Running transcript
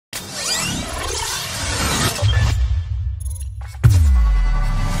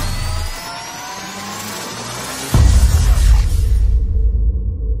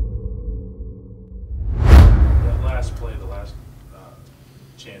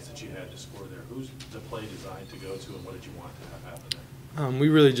chance that you had to score there. Who's the play designed to go to, and what did you want to have happen there?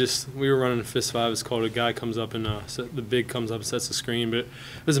 We were running a fist five. It's called a guy comes up and the big comes up and sets the screen, but it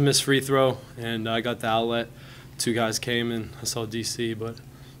was a missed free throw, and I got the outlet. Two guys came and I saw DC, but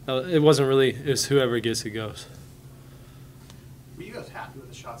it wasn't really. It was whoever gets it goes. Were you guys happy with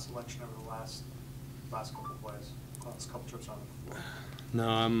the shot selection over the last couple of plays, last couple trips on the floor?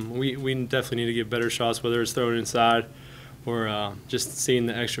 No, we definitely need to get better shots, whether it's throwing inside or just seeing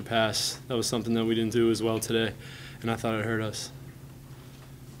the extra pass. That was something that we didn't do as well today, and I thought it hurt us.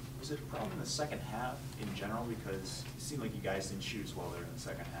 Was it a problem in the second half in general? Because it seemed like you guys didn't shoot as well there in the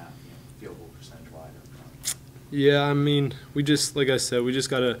second half, field goal percentage-wise. Yeah, I mean, like I said, we just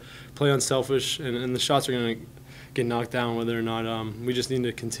got to play unselfish, and the shots are going to get knocked down whether or not. We just need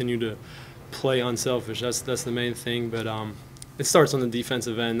to continue to play unselfish. That's the main thing, but it starts on the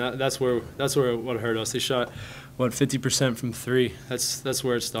defensive end. That's where what hurt us. They shot, 50% from three. That's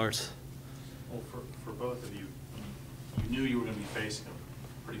where it starts. Well, for both of you, you knew you were going to be facing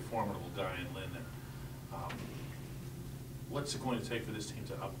a pretty formidable guy in Lynn there. What's it going to take for this team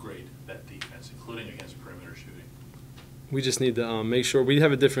to upgrade that defense, including against perimeter shooting? We just need to make sure we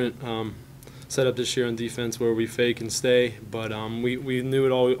have a different setup this year on defense where we fake and stay, but we knew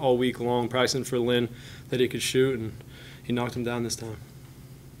it all week long, practicing for Lynn, that he could shoot, and he knocked him down this time.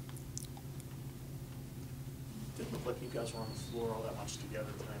 Didn't look like you guys were on the floor all that much together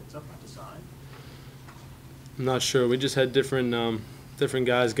tonight. Was that by design? I'm not sure. We just had different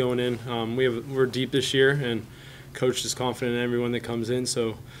guys going in. We're deep this year, and Coach is confident in everyone that comes in.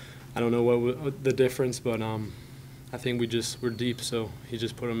 So I don't know what the difference, but I think we're deep. So he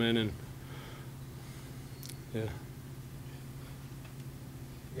just put them in, and yeah.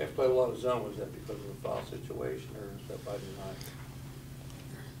 You guys played a lot of zone. Was that because of the foul situation, or is that by design?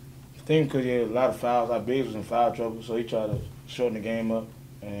 I think because he had a lot of fouls. Our bigs was in foul trouble, so he tried to shorten the game up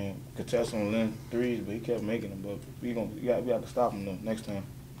and contest on Lynn threes, but he kept making them. But we got to stop him though next time.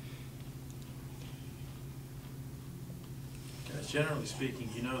 Guys, generally speaking,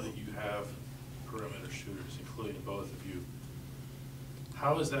 you know that you have perimeter shooters, including both of you.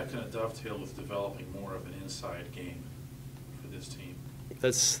 How is that going to dovetail with developing more of an inside game for this team?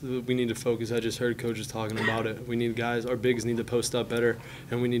 We need to focus. I just heard coaches talking about it. We need guys, our bigs need to post up better,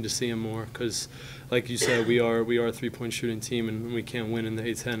 and we need to see them more because, like you said, we are a three-point shooting team, and we can't win in the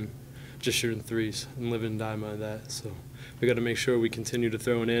A-10 just shooting threes and live and die by that. So we got to make sure we continue to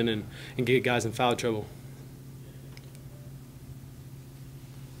throw it in and get guys in foul trouble.